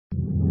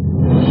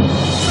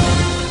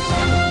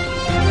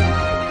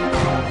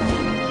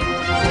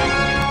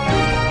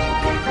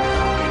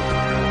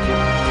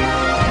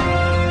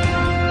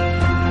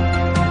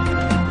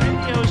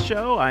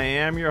I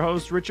am your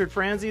host, Richard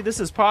Franzi. This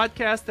is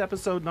podcast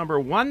episode number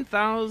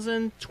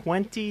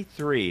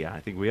 1023. I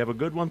think we have a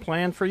good one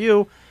planned for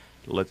you.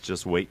 Let's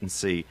just wait and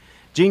see.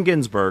 Jean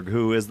Ginzburg,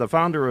 who is the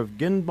founder of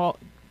Ginball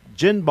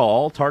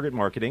Target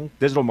Marketing,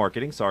 Digital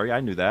Marketing, sorry, I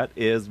knew that,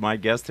 is my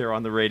guest here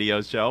on the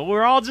radio show.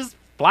 We're all just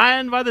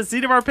flying by the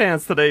seat of our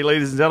pants today,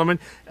 ladies and gentlemen.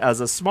 As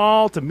a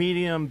small to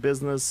medium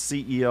business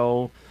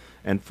CEO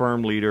and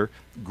firm leader,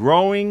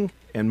 growing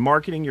and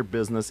marketing your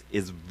business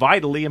is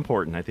vitally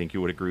important. I think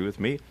you would agree with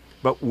me.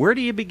 But where do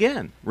you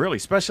begin, really,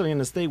 especially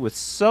in a state with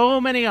so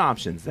many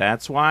options?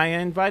 That's why I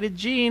invited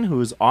Jean,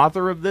 who's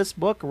author of this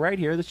book right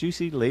here that you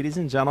see, ladies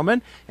and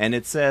gentlemen. And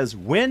it says,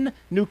 Win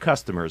New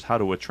Customers, How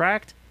to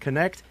Attract,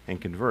 Connect, and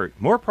Convert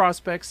More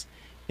Prospects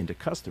into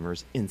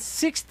Customers in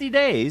 60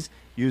 Days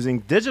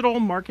Using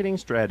Digital Marketing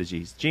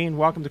Strategies. Jean,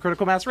 welcome to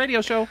Critical Mass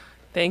Radio Show.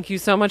 Thank you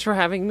so much for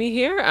having me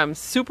here. I'm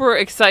super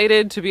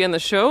excited to be on the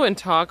show and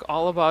talk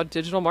all about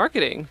digital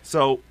marketing.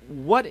 So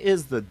what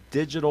is the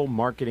digital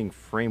marketing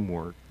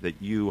framework that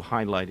you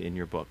highlight in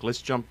your book?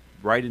 Let's jump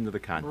right into the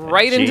content.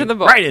 Right into the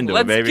book. Right into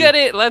it,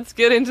 baby. Let's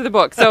get into the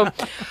book. So,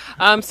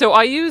 so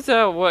I use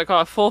what I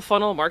call a full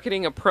funnel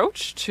marketing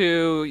approach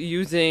to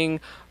using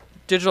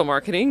digital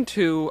marketing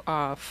to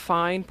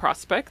find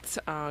prospects,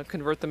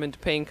 convert them into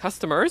paying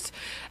customers.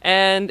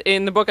 And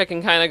in the book, I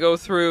can kind of go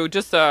through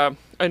just a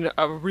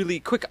really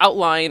quick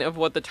outline of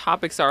what the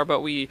topics are, but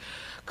we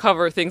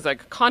cover things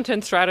like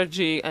content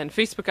strategy and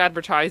Facebook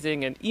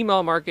advertising and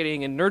email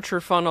marketing and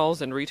nurture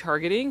funnels and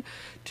retargeting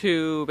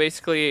to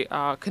basically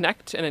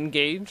connect and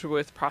engage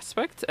with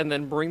prospects and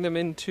then bring them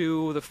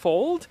into the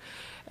fold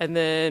and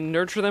then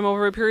nurture them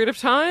over a period of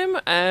time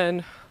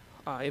and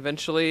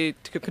eventually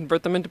to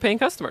convert them into paying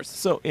customers.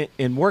 So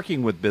in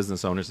working with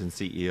business owners and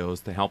CEOs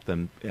to help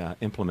them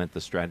implement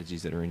the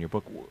strategies that are in your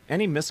book,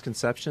 any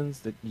misconceptions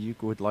that you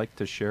would like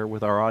to share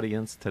with our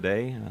audience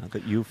today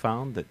that you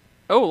found? That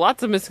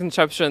lots of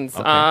misconceptions.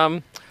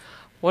 Okay.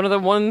 One of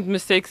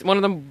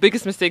the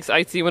biggest mistakes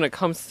I see when it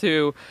comes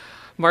to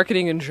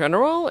marketing in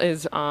general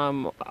is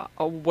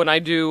when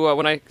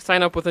I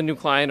sign up with a new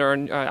client or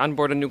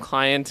onboard a new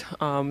client,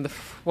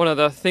 one of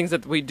the things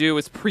that we do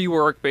is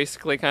pre-work,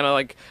 basically kind of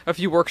like a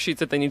few worksheets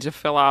that they need to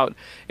fill out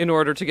in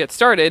order to get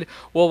started.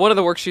 Well, one of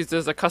the worksheets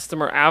is a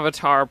customer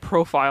avatar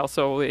profile,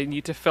 so they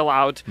need to fill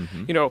out,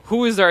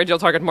 who is their ideal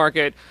target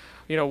market,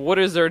 what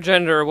is their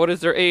gender, what is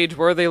their age,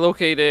 where are they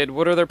located,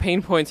 what are their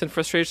pain points and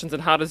frustrations,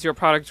 and how does your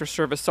product or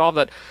service solve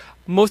that?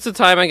 Most of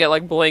the time I get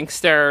like blank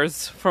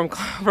stares from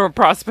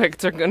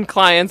prospects and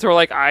clients who are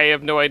like, I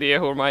have no idea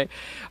who my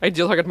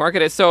ideal target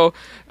market is. So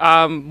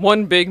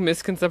one big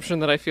misconception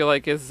that I feel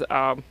like is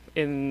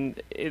in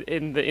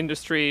the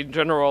industry in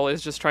general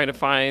is just trying to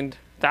find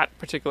that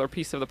particular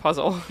piece of the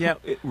puzzle. Yeah,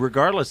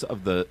 regardless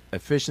of the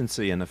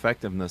efficiency and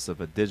effectiveness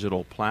of a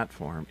digital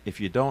platform, if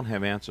you don't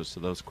have answers to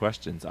those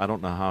questions, I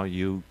don't know how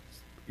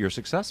you're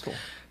successful.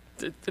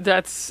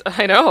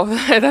 I know.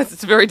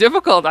 It's very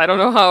difficult. I don't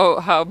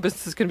know how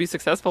businesses can be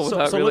successful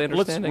without really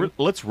understanding.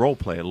 Let's role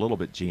play a little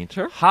bit, Jean.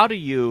 Sure. How do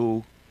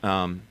you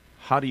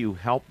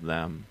help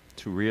them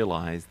to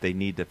realize they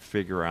need to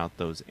figure out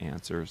those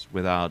answers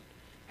without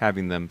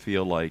having them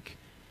feel like,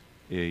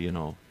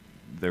 they're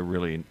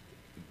really,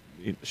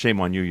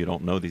 shame on you, you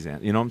don't know these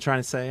answers. You know what I'm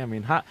trying to say? I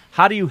mean,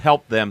 how do you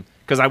help them?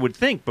 Because I would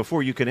think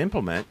before you can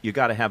implement, you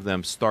got to have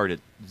them start at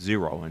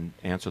zero and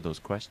answer those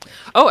questions.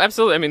 Oh,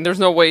 absolutely. I mean, there's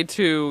no way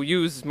to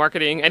use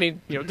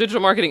marketing,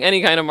 digital marketing,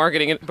 any kind of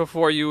marketing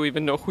before you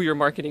even know who you're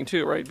marketing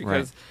to, right?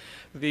 Because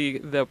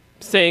the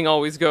saying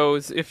always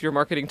goes, if you're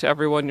marketing to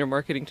everyone, you're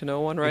marketing to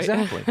no one, right?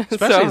 Exactly.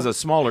 Especially as a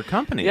smaller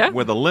company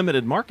with a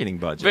limited marketing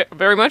budget.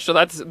 Very much so.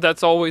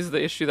 That's always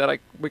the issue that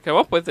we come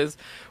up with is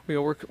we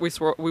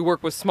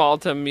work with small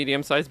to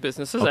medium-sized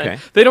businesses, and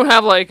they don't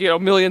have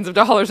millions of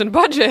dollars in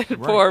budget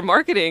for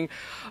marketing.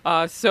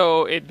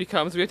 So it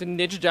becomes we have to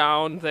niche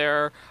down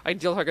their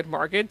ideal target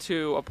market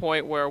to a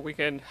point where we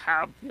can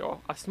have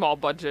a small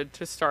budget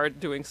to start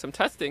doing some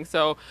testing.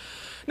 So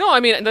no,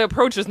 I mean the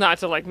approach is not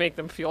to make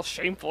them feel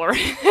shameful or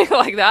anything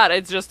like that.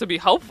 It's just to be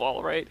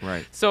helpful, right?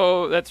 Right.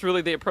 So that's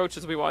really the approach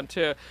is we want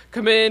to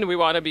come in, we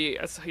want to be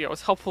as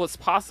helpful as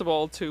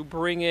possible to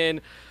bring in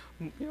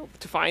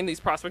to find these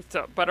prospects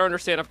to better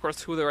understand, of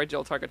course, who their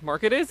ideal target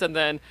market is, and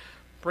then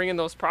bring in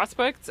those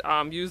prospects,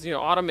 use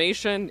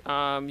automation,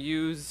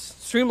 use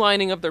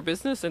streamlining of their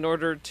business in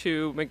order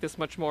to make this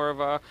much more of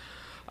a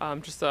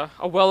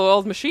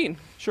well-oiled machine.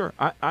 Sure.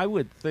 I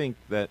would think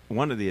that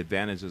one of the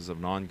advantages of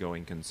an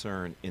ongoing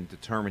concern in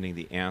determining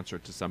the answer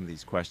to some of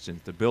these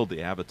questions to build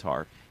the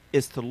avatar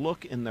is to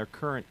look in their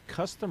current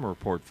customer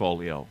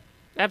portfolio.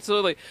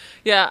 Absolutely.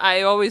 Yeah,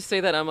 I always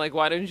say that. I'm like,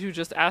 why don't you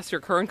just ask your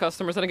current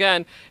customers? And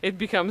again, it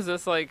becomes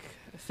this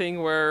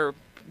thing where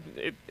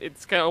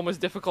it's kind of almost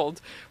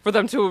difficult for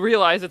them to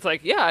realize it's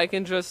like, yeah, I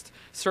can just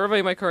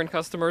survey my current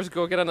customers,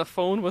 go get on the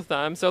phone with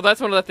them. So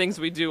that's one of the things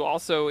we do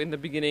also in the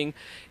beginning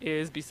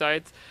is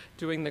besides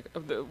doing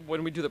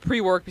when we do the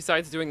pre-work,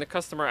 besides doing the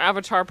customer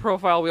avatar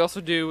profile, we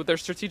also do their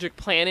strategic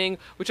planning,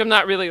 which I'm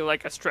not really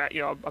like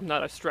I'm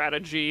not a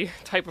strategy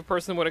type of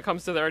person when it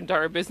comes to their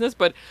entire business,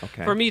 but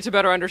for me to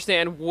better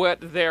understand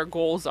what their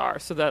goals are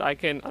so that I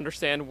can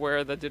understand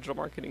where the digital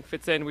marketing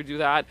fits in, we do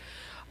that.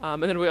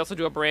 And then we also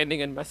do a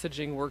branding and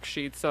messaging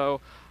worksheet.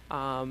 So,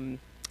 and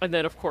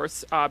then of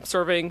course,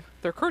 serving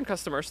their current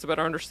customers to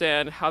better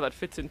understand how that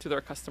fits into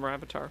their customer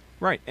avatar.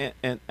 Right.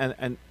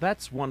 And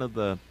that's one of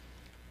the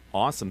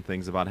awesome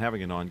things about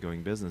having an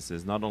ongoing business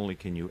is not only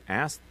can you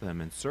ask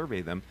them and survey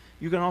them,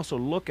 you can also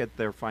look at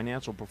their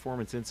financial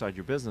performance inside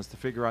your business to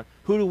figure out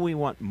who do we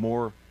want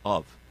more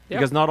of. Yep.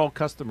 Because not all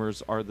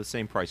customers are the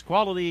same price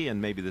quality and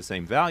maybe the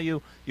same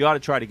value. You ought to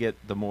try to get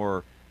the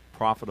more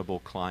profitable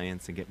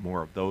clients and get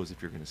more of those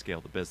if you're going to scale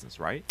the business,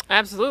 right?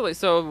 Absolutely.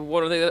 So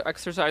one of the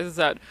exercises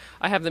that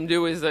I have them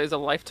do is a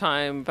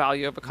lifetime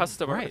value of a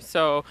customer. Right.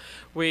 So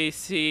we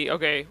see,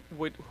 okay,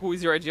 who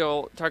is your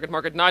ideal target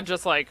market? Not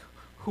just like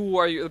who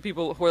are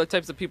the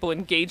types of people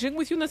engaging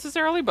with you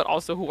necessarily, but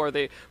also who are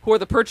the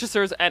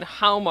purchasers and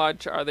how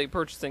much are they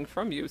purchasing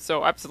from you.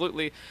 So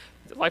absolutely,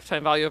 the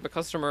lifetime value of a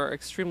customer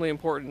extremely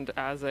important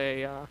as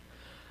a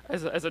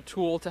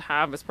tool to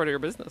have as part of your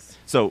business.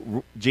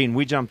 So, Jean,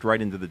 we jumped right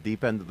into the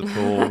deep end of the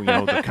pool,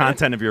 the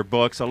content of your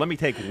book. So let me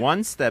take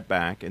one step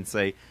back and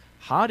say,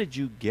 how did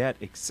you get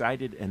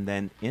excited and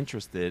then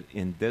interested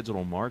in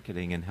digital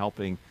marketing and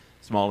helping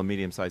small and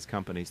medium-sized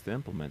companies to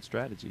implement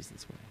strategies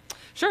this way?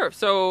 Sure.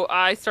 So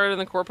I started in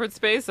the corporate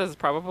space, as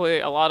probably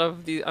a lot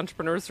of the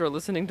entrepreneurs who are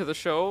listening to the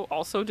show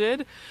also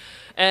did.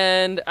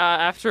 And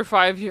after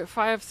 5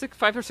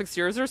 or 6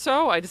 years or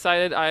so, I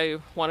decided I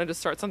wanted to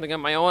start something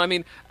on my own. I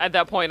mean, at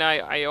that point,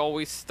 I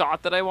always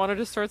thought that I wanted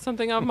to start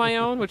something on my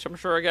own, which I'm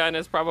sure, again,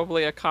 is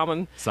probably a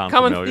common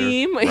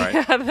theme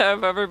right.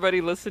 of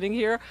everybody listening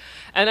here.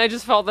 And I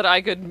just felt that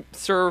I could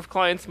serve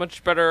clients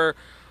much better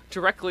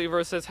directly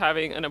versus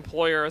having an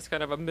employer as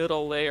kind of a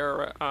middle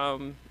layer.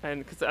 And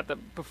because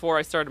before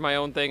I started my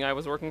own thing, I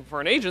was working for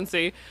an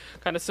agency,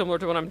 kind of similar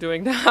to what I'm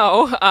doing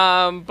now.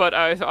 But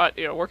I thought,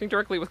 working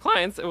directly with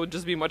clients, it would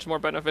just be much more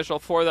beneficial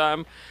for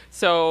them.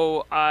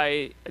 So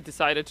I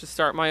decided to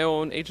start my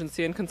own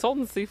agency and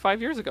consultancy 5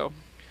 years ago.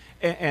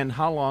 And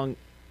how long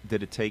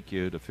did it take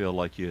you to feel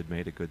like you had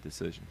made a good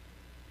decision?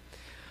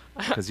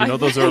 Because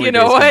those early days. You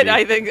know what?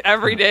 I think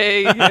every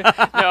day.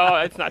 No,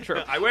 it's not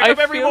true. I wake up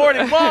every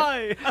morning.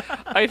 Why?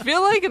 I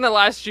feel like in the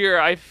last year,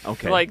 I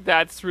feel like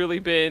that's really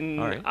been.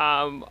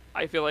 Right.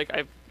 I feel like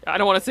I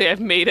don't want to say I've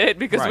made it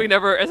because we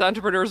never, as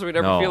entrepreneurs, we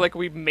never feel like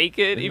we make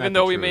it, even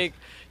though we make,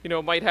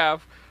 might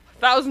have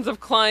thousands of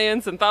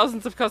clients and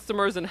thousands of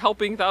customers and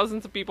helping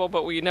thousands of people,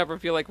 but we never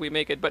feel like we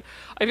make it. But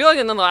I feel like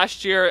in the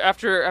last year,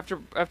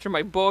 after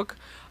my book,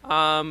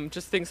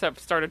 just things have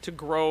started to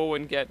grow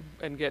and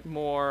get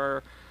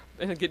more.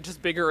 And get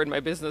just bigger in my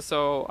business,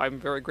 so I'm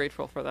very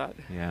grateful for that.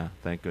 Yeah,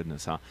 thank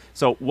goodness, huh?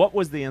 So what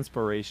was the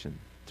inspiration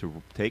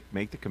to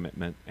make the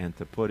commitment and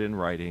to put in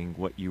writing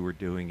what you were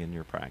doing in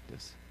your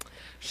practice?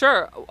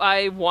 Sure.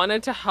 I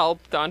wanted to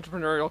help the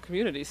entrepreneurial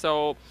community.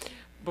 So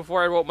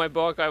before I wrote my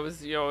book, I was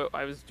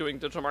doing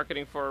digital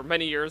marketing for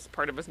many years.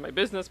 Part of it was my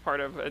business, part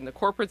of in the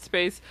corporate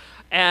space.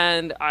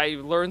 And I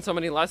learned so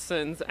many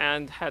lessons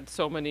and had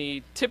so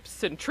many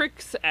tips and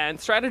tricks and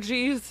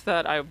strategies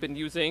that I've been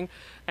using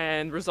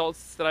and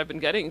results that I've been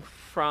getting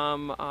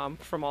from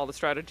all the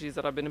strategies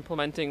that I've been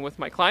implementing with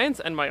my clients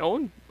and my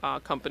own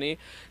company.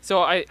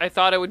 So I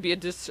thought I would be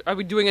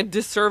doing a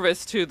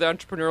disservice to the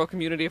entrepreneurial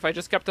community if I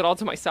just kept it all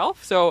to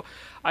myself. So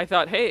I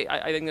thought, hey,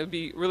 I think it would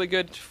be really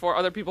good for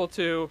other people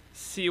to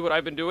see what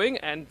I've been doing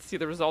and see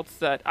the results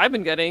that I've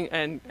been getting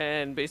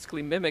and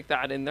basically mimic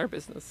that in their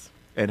business.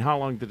 And how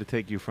long did it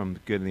take you from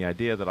getting the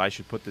idea that I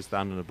should put this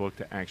down in a book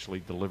to actually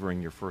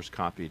delivering your first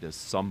copy to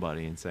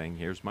somebody and saying,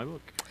 here's my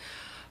book?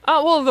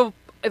 Well,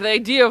 the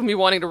idea of me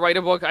wanting to write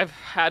a book I've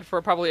had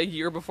for probably a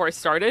year before I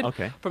started.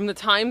 Okay. From the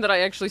time that I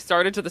actually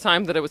started to the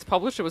time that it was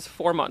published, it was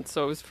 4 months.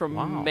 So it was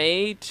from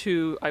May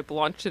to I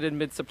launched it in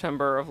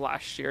mid-September of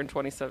last year in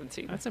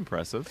 2017. That's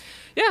impressive.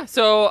 Yeah.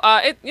 So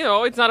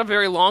it's not a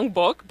very long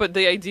book, but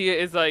the idea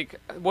is like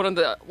one of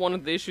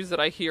the issues that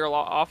I hear a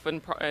lot often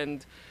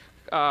and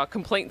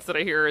complaints that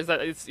I hear is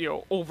that it's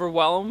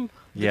overwhelm.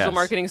 Digital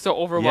marketing is so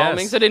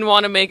overwhelming, so I didn't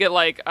want to make it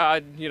like,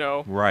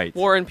 right.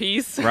 War and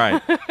Peace.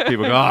 Right.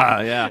 People go,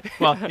 yeah.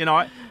 Well,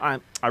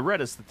 I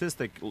read a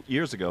statistic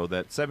years ago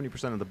that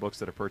 70% of the books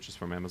that are purchased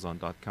from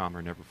Amazon.com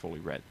are never fully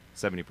read.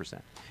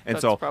 70%. And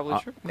that's probably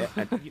true.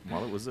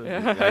 Well, it was.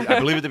 I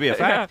believe it to be a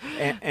fact.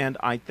 Yeah. And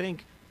I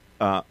think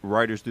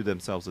writers do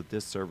themselves a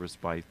disservice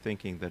by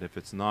thinking that if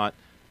it's not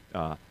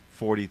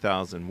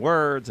 40,000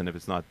 words, and if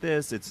it's not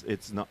this,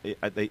 it's not.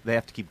 They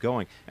have to keep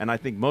going. And I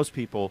think most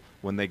people,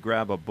 when they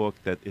grab a book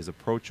that is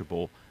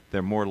approachable,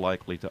 they're more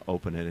likely to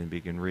open it and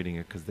begin reading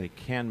it because they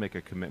can make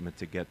a commitment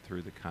to get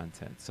through the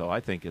content. So I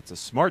think it's a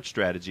smart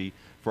strategy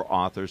for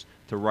authors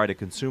to write a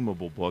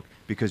consumable book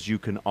because you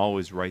can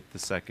always write the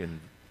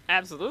second.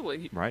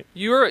 Absolutely. Right.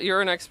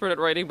 You're an expert at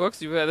writing books.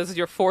 This is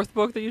your fourth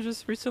book that you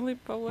just recently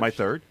published? My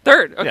third.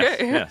 Third, okay.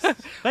 Yes.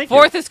 Thank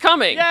Fourth you. is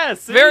coming.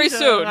 Yes. Very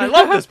soon. I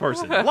love this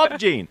person. I love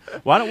Jean.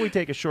 Why don't we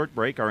take a short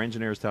break? Our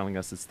engineer is telling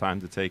us it's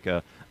time to take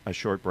a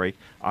short break.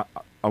 I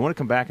want to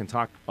come back and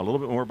talk a little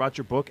bit more about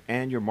your book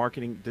and your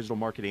digital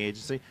marketing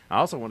agency. I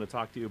also want to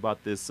talk to you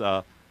about this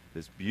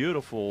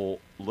beautiful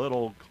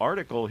little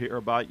article here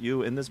about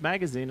you in this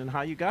magazine and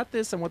how you got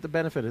this and what the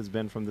benefit has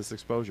been from this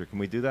exposure. Can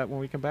we do that when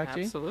we come back,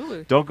 Jean?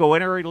 Absolutely. Don't go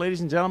anywhere,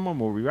 ladies and gentlemen.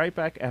 We'll be right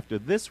back after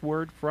this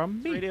word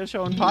from me. Radio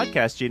show and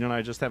podcast. Jean and I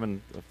are just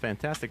having a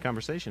fantastic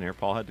conversation here.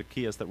 Paul had to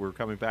key us that we were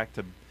coming back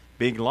to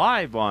being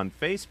live on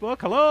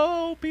Facebook.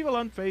 Hello, people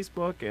on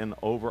Facebook and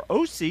over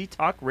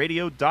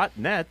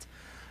octalkradio.net.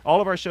 All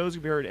of our shows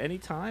can be heard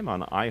anytime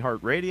on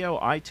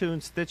iHeartRadio,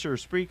 iTunes, Stitcher,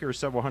 Spreaker,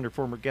 several hundred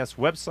former guests'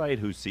 website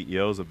whose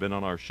CEOs have been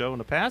on our show in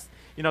the past.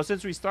 You know,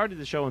 since we started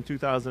the show in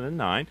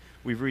 2009,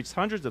 we've reached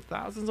hundreds of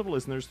thousands of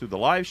listeners through the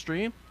live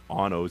stream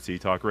on OC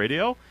Talk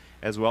Radio,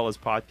 as well as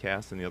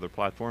podcasts and the other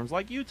platforms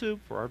like YouTube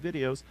for our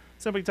videos.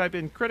 Simply type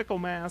in Critical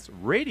Mass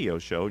Radio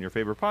Show in your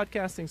favorite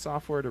podcasting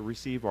software to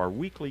receive our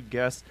weekly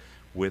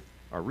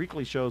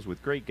shows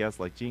with great guests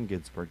like Jean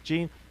Ginzburg.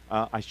 Jean,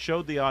 I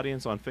showed the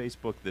audience on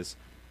Facebook this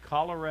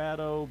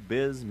Colorado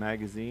Biz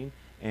magazine,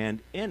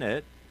 and in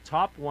it,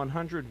 top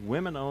 100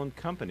 women-owned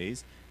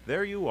companies.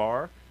 There you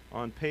are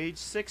on page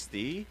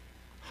 60.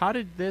 How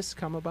did this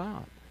come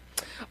about?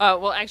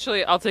 Well,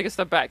 actually, I'll take a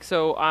step back.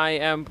 So I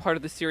am part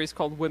of the series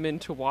called Women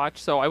to Watch.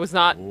 So I was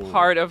not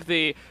part of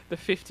the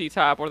 50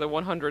 top or the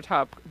 100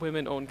 top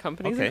women-owned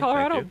companies in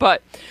Colorado,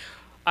 but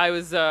I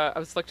was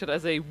selected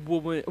as a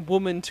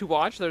woman to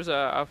watch. There's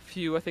a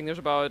few. I think there's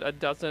about a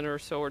dozen or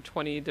so or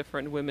 20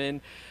 different women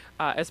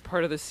as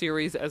part of the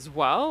series as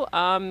well.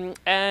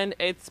 And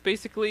it's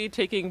basically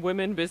taking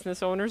women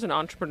business owners and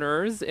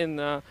entrepreneurs in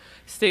the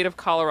state of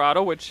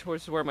Colorado, which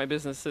is where my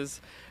business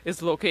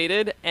is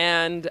located,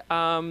 and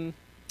I'm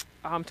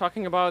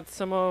talking about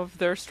some of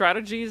their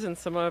strategies and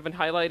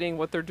highlighting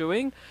what they're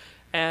doing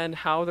and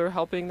how they're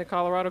helping the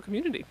Colorado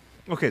community.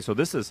 Okay, so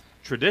this is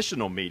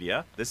traditional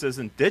media. This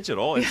isn't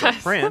digital. It's a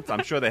print.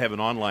 I'm sure they have an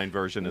online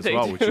version as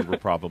well, which you were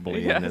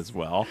probably in as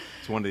well.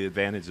 It's one of the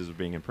advantages of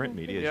being in print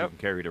media is you can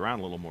carry it around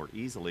a little more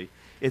easily.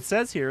 It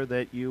says here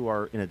that you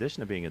are, in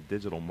addition to being a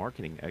digital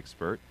marketing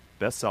expert,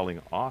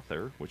 best-selling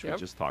author, which we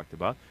just talked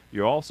about,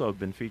 you also have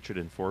been featured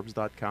in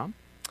Forbes.com.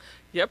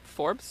 Yep,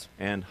 Forbes.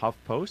 And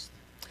HuffPost.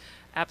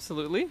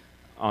 Absolutely.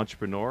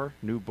 Entrepreneur,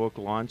 new book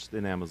launched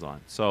in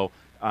Amazon. So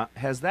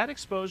has that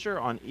exposure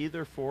on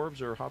either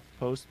Forbes or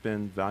HuffPost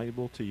been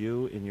valuable to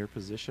you in your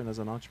position as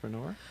an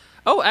entrepreneur?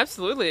 Oh,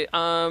 absolutely.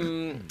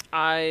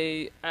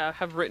 I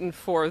have written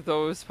for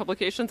those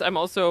publications. I'm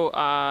also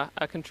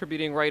a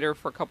contributing writer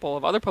for a couple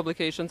of other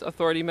publications,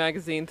 Authority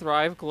Magazine,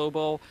 Thrive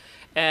Global,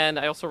 and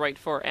I also write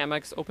for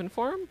Amex Open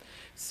Forum.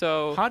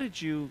 So, how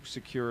did you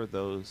secure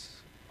those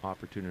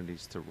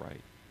opportunities to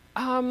write?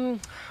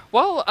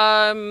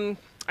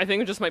 I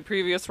think just my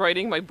previous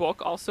writing, my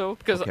book also,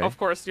 because of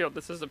course,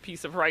 this is a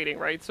piece of writing,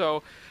 right?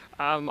 So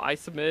I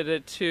submitted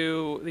it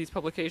to these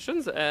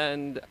publications,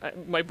 and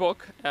my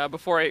book,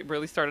 before I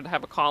really started to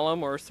have a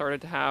column or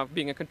started to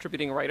being a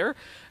contributing writer,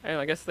 and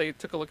I guess they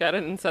took a look at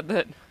it and said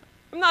that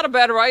I'm not a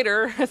bad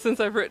writer since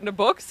I've written a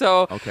book.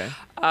 So,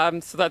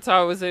 so that's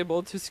how I was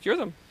able to secure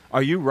them.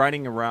 Are you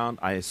writing around,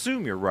 I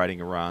assume you're writing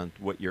around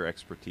what your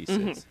expertise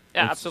is.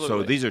 Yeah, absolutely.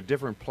 So these are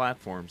different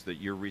platforms that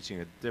you're reaching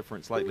a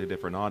slightly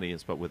different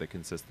audience, but with a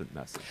consistent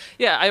message.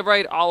 Yeah, I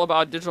write all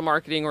about digital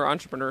marketing or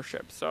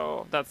entrepreneurship.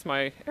 So that's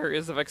my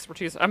areas of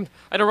expertise. I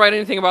don't write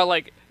anything about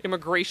like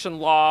immigration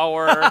law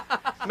or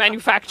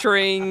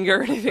manufacturing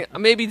or anything.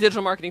 Maybe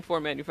digital marketing for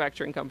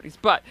manufacturing companies,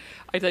 but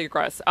I take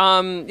across.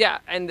 And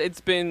it's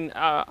been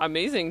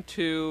amazing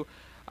to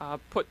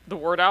put the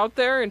word out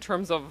there in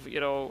terms of,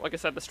 like I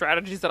said, the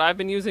strategies that I've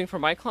been using for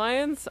my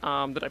clients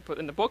that I put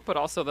in the book, but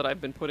also that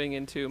I've been putting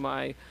into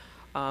my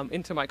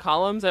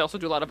columns. I also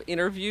do a lot of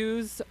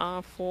interviews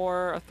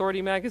for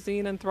Authority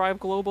Magazine and Thrive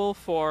Global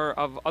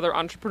of other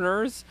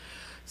entrepreneurs.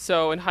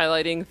 So in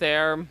highlighting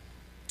their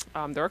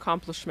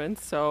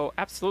accomplishments. So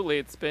absolutely,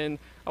 it's been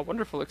a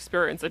wonderful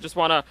experience. I just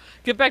want to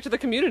give back to the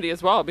community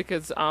as well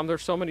because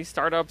there's so many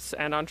startups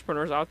and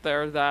entrepreneurs out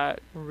there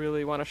that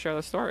really want to share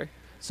their story.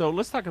 So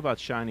let's talk about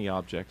shiny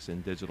objects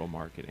in digital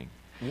marketing.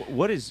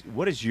 What is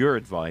your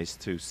advice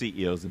to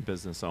CEOs and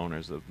business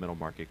owners of middle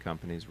market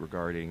companies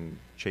regarding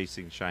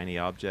chasing shiny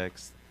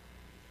objects,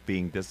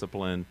 being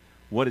disciplined?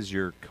 What is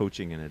your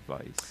coaching and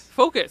advice?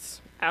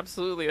 Focus.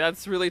 Absolutely.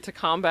 That's really to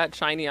combat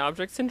shiny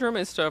object syndrome,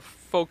 is to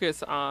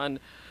focus on.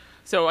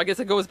 So I guess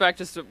it goes back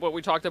to what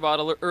we talked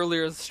about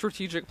earlier,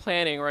 strategic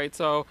planning, right?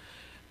 So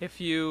if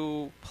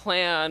you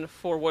plan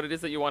for what it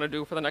is that you want to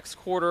do for the next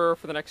quarter,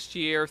 for the next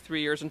year,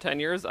 3 years, and 10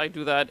 years, I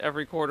do that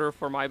every quarter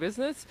for my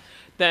business,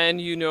 then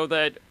you know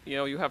that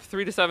you have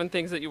 3 to 7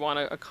 things that you want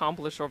to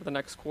accomplish over the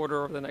next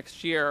quarter, over the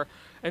next year.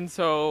 And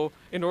so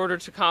in order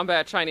to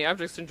combat shiny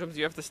object syndromes,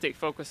 you have to stay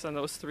focused on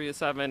those 3 to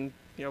 7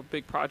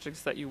 big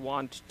projects that you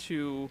want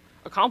to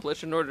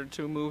accomplish in order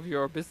to move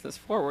your business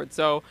forward.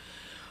 So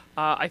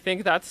I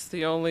think that's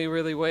the only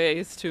really way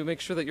is to make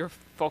sure that you're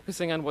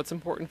focusing on what's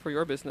important for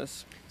your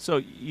business. So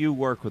you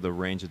work with a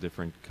range of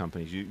different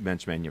companies. You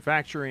mentioned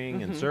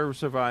manufacturing and service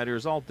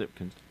providers,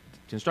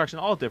 construction,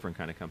 all different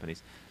kind of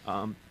companies.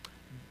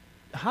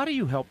 How do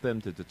you help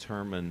them to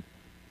determine,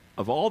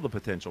 of all the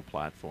potential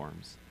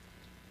platforms,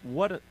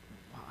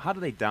 how do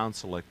they down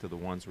select to the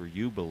ones where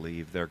you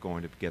believe they're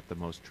going to get the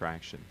most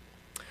traction?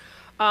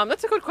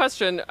 That's a good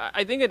question.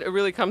 I think it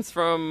really comes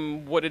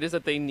from what it is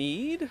that they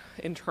need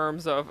in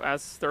terms of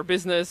as their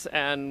business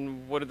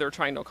and what they're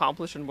trying to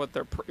accomplish and what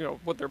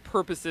their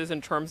purpose is in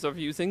terms of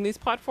using these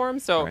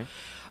platforms. So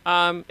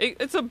right.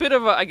 It's a bit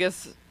of I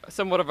guess,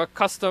 somewhat of a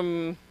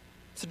custom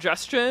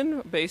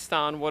suggestion based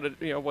on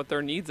what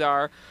their needs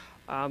are.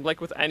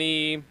 Like with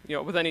any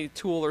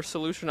tool or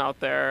solution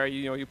out there,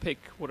 you pick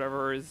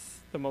whatever is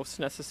the most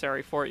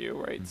necessary for you,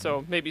 right? Mm-hmm.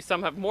 So maybe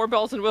some have more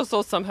bells and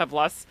whistles, some have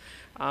less.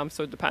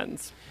 So it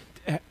depends.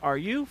 Are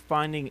you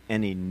finding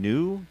any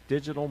new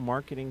digital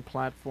marketing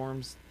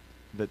platforms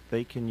that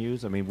they can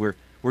use? I mean,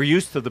 we're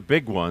used to the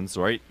big ones,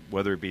 right?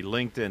 Whether it be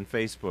LinkedIn,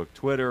 Facebook,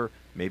 Twitter,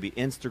 maybe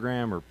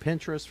Instagram or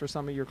Pinterest for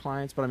some of your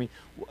clients. But I mean,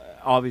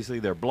 obviously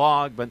their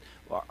blog. But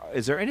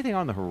is there anything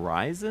on the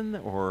horizon,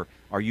 or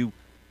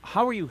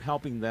how are you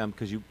helping them?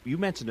 Because you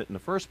mentioned it in the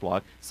first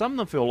blog. Some of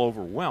them feel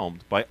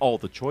overwhelmed by all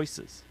the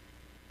choices.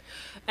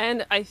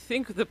 And I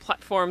think the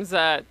platforms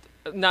I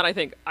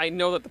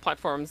know that the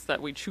platforms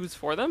that we choose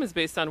for them is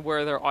based on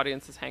where their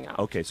audiences hang out.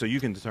 Okay, so you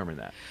can determine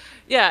that.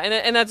 Yeah,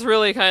 and that's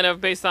really kind of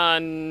based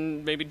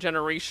on maybe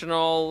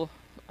generational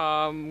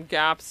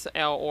gaps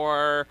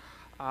or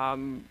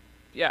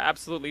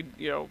absolutely,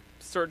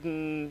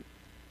 certain.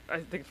 I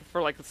think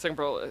for like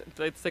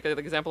let's take an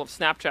example of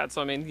Snapchat.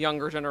 So I mean,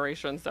 younger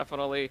generations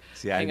definitely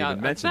hang out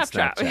on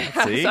Snapchat.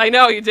 Snapchat. See? I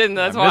know you didn't.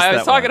 That's why I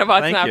was talking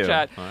about Thank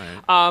Snapchat. You.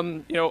 All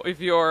right. If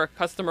your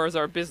customers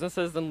are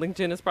businesses, then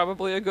LinkedIn is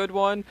probably a good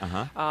one.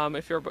 Uh-huh.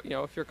 If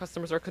your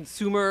customers are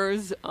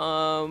consumers,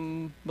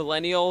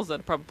 millennials,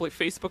 then probably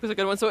Facebook is a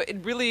good one. So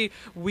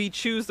we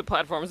choose the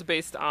platforms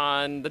based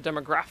on the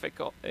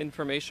demographic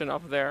information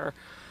of their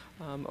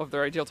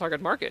ideal target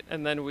market,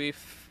 and then we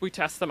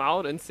test them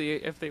out and see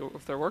if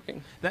they're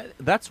working.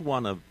 That's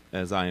one of,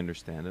 as I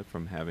understand it,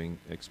 from having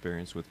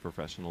experience with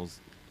professionals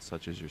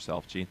such as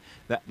yourself, Jean.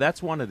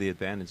 That's one of the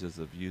advantages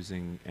of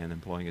using and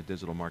employing a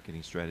digital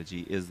marketing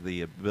strategy is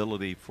the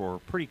ability for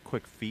pretty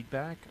quick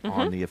feedback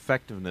on the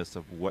effectiveness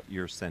of what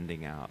you're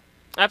sending out.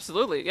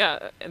 Absolutely,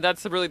 yeah. And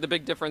that's really the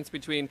big difference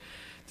between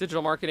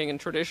digital marketing and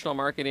traditional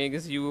marketing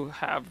is you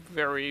have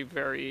very,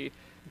 very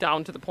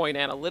down to the point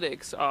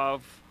analytics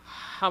of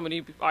how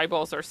many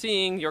eyeballs are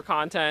seeing your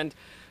content,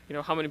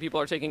 how many people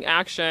are taking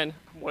action,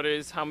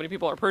 how many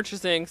people are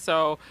purchasing.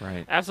 So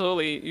right.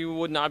 Absolutely, you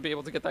would not be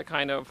able to get that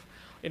kind of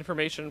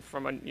information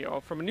from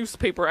a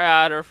newspaper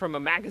ad or from a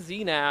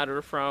magazine ad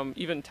or from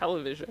even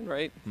television,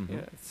 right?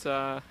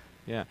 Mm-hmm.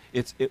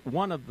 It's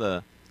one of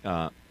the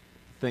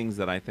things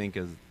that I think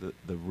is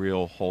the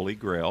real holy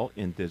grail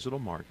in digital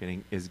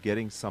marketing is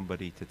getting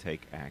somebody to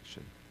take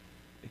action.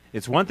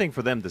 It's one thing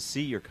for them to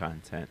see your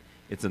content.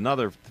 It's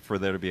another for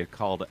there to be a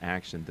call to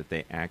action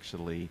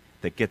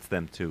that gets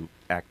them to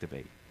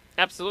activate.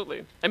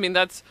 Absolutely. I mean,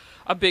 that's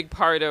a big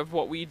part of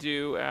what we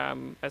do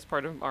as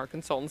part of our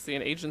consultancy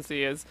and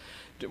agency is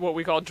what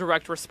we call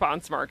direct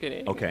response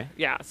marketing. Okay.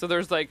 Yeah. So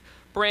there's like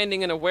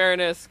branding and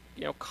awareness,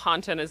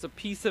 content is a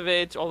piece of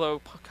it,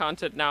 although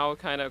content now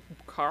kind of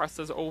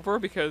crosses over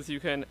because you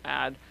can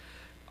add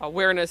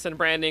awareness and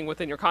branding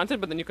within your content,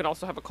 but then you can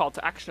also have a call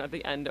to action at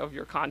the end of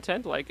your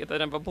content, like at the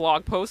end of a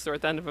blog post or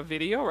at the end of a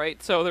video,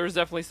 right? So there's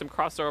definitely some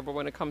crossover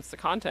when it comes to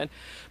content.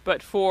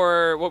 But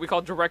for what we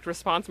call direct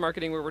response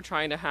marketing, where we're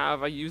trying to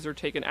have a user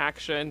take an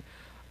action,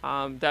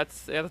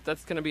 that's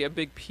going to be a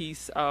big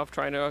piece of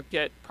trying to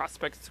get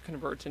prospects to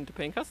convert into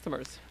paying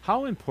customers.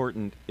 How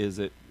important is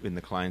it in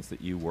the clients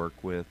that you work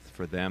with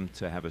for them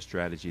to have a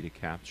strategy to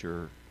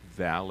capture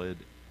valid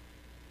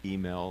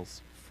emails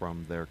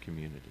from their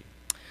community?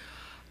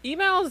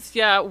 Emails,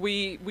 yeah,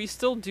 we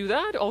still do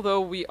that,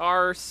 although we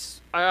are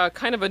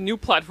kind of a new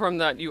platform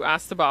that you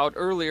asked about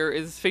earlier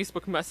is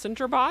Facebook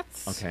Messenger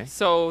bots. Okay.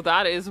 So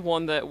that is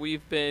one that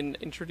we've been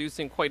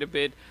introducing quite a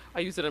bit.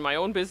 I use it in my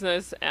own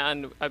business,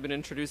 and I've been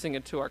introducing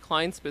it to our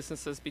clients'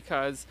 businesses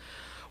because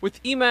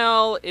with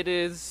email,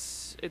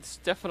 it's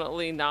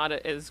definitely not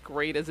as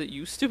great as it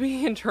used to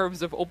be in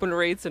terms of open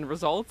rates and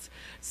results.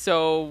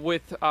 So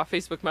with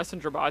Facebook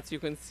Messenger bots, you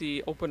can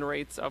see open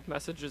rates of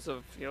messages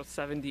of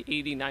 70,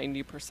 80,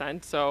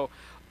 90%. So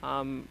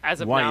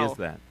as of now, why is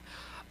that?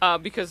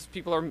 Because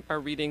people are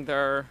reading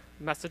their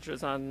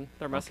messages on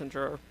their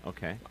messenger,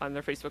 Okay. on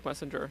their Facebook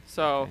Messenger,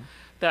 so Okay.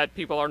 that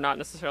people are not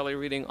necessarily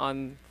reading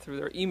on through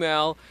their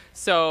email.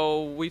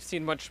 So we've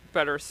seen much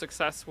better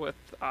success with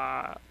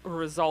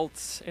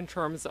results in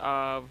terms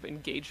of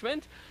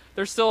engagement.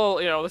 There's still,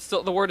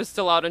 the word is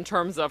still out in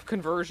terms of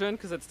conversion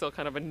because it's still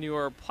kind of a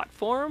newer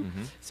platform.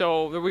 Mm-hmm.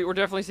 So we're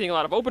definitely seeing a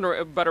lot of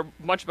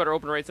much better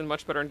open rates and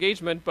much better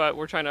engagement. But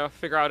we're trying to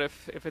figure out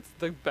if it's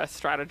the best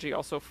strategy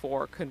also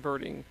for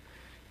converting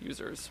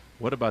users.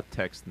 What about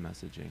text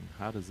messaging?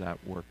 How does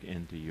that work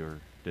into your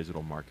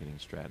digital marketing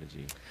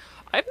strategy?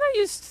 I've not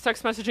used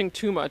text messaging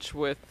too much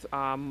with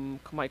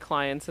my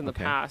clients in the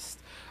Okay. past.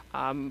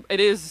 It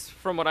is,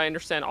 from what I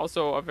understand,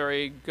 also a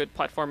very good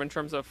platform in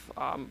terms of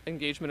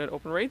engagement and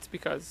open rates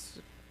because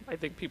I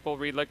think people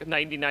read like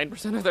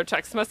 99% of their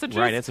text messages.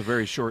 Right, it's a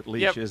very short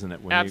leash, Yep, isn't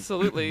it? When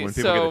absolutely. when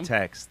people So, get a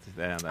text,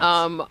 that's, so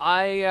so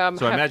I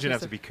imagine you have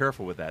to to be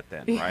careful with that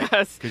then, right?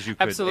 Yes, Because you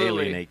could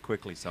absolutely. alienate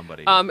quickly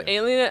somebody.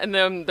 Alienate, and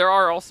then there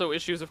are also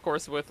issues, of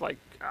course, with like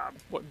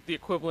what the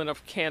equivalent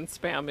of canned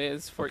spam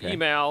is for Okay.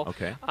 email.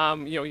 Okay.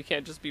 You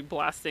can't just be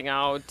blasting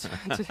out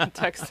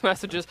text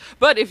messages.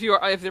 But if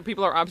the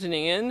people are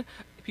opting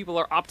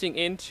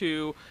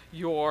into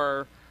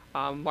your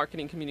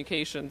marketing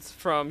communications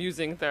from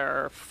using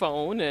their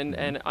phone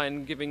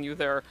and giving you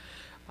their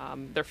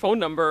phone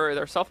number,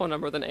 their cell phone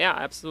number, then yeah,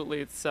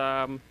 absolutely, it's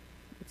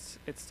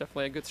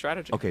definitely a good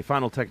strategy. Okay,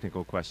 final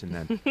technical question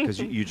then, because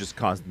you just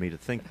caused me to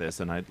think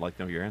this, and I'd like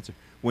to know your answer.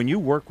 When you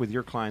work with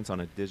your clients on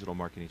a digital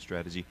marketing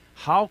strategy,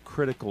 how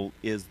critical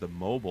is the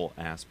mobile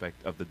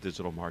aspect of the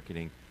digital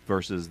marketing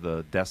versus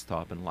the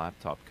desktop and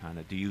laptop kind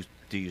of? Do you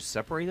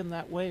separate them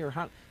that way, or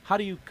how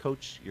do you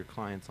coach your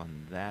clients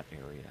on that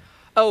area?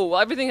 Oh,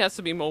 well, everything has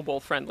to be mobile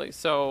friendly.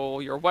 So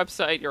your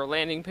website, your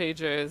landing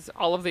pages,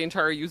 all of the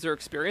entire user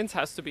experience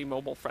has to be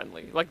mobile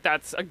friendly. Like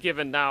that's a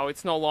given now.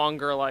 It's no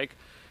longer like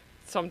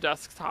some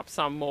desktop,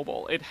 some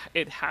mobile.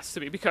 It has to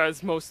be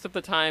because most of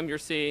the time you're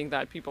seeing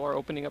that people are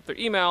opening up their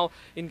email,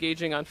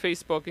 engaging on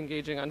Facebook,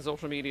 engaging on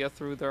social media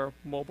through their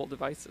mobile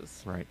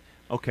devices. Right.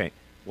 Okay.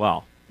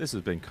 Well, this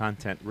has been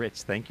content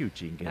rich. Thank you,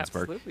 Jean Ginzburg.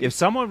 Absolutely. If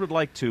someone would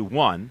like to,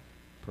 one,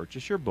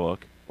 purchase your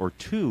book, or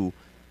two,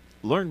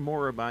 learn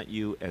more about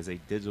you as a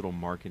digital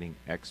marketing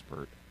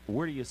expert,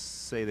 where do you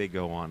say they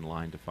go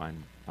online to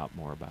find out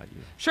more about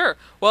you? Sure.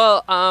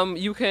 Well,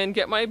 you can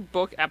get my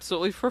book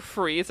absolutely for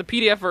free. It's a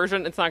PDF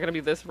version. It's not going to be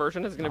this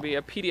version. It's going to be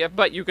a PDF,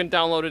 but you can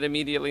download it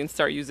immediately and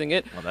start using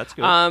it. Well, that's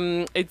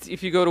good. It's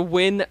if you go to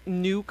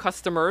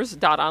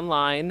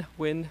winnewcustomers.online,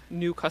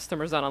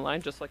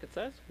 winnewcustomers.online, just like it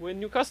says,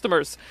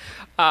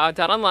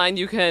 winnewcustomers.online,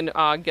 you can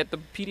get the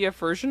PDF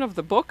version of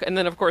the book. And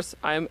then, of course,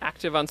 I'm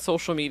active on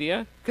social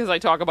media because I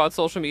talk about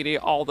social media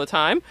all the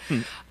time.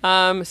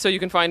 So you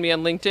can find me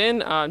on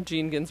LinkedIn,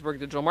 Jean Ginzburg,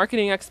 digital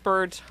marketing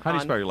expert. How do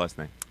you spell your last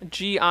name?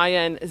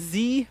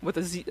 Ginz with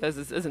a Z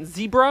as in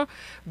zebra,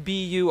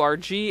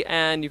 BURG,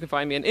 and you can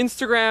find me on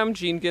Instagram,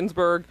 Jean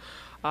Ginzburg,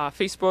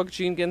 Facebook,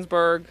 Jean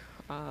Ginzburg.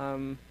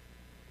 I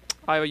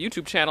have a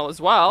YouTube channel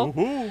as well,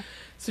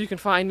 so you can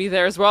find me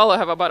there as well. I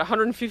have about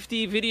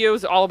 150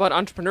 videos all about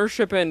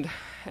entrepreneurship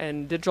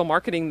and digital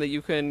marketing that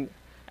you can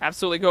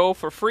absolutely go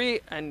for free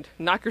and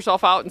knock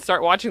yourself out and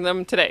start watching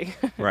them today.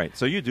 Right.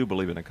 So you do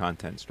believe in a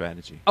content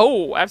strategy.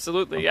 Oh,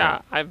 absolutely. Okay.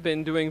 Yeah. I've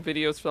been doing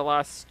videos for the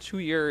last 2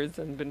 years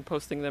and been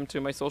posting them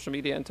to my social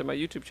media and to my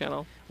YouTube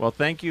channel. Well,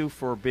 thank you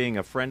for being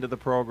a friend of the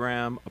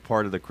program, a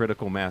part of the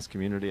critical mass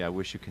community. I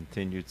wish you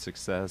continued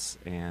success,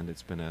 and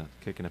it's been a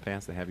kick in the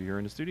pants to have you here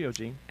in the studio,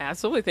 Jean.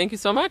 Absolutely. Thank you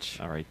so much.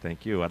 All right,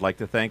 thank you. I'd like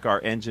to thank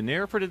our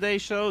engineer for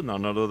today's show,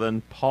 none other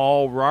than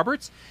Paul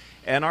Roberts,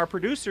 and our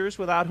producers,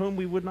 without whom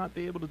we would not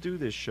be able to do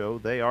this show.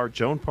 They are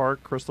Joan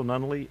Park, Crystal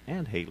Nunnally,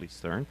 and Haley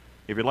Stern.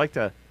 If you'd like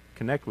to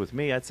connect with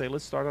me, I'd say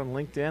let's start on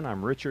LinkedIn.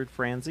 I'm Richard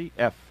Franzi,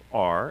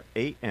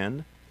 Franzi,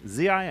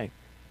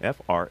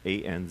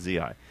 Franzi.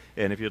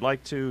 And if you'd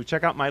like to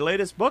check out my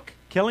latest book,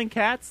 Killing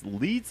Cats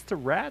Leads to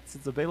Rats,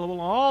 it's available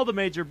on all the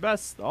major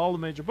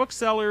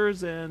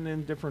booksellers and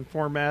in different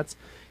formats.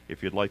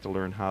 If you'd like to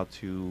learn how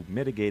to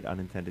mitigate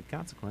unintended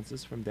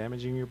consequences from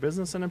damaging your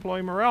business and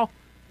employee morale,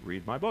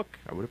 read my book.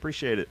 I would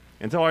appreciate it.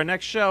 Until our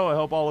next show, I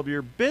hope all of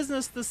your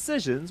business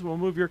decisions will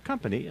move your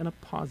company in a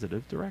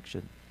positive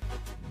direction.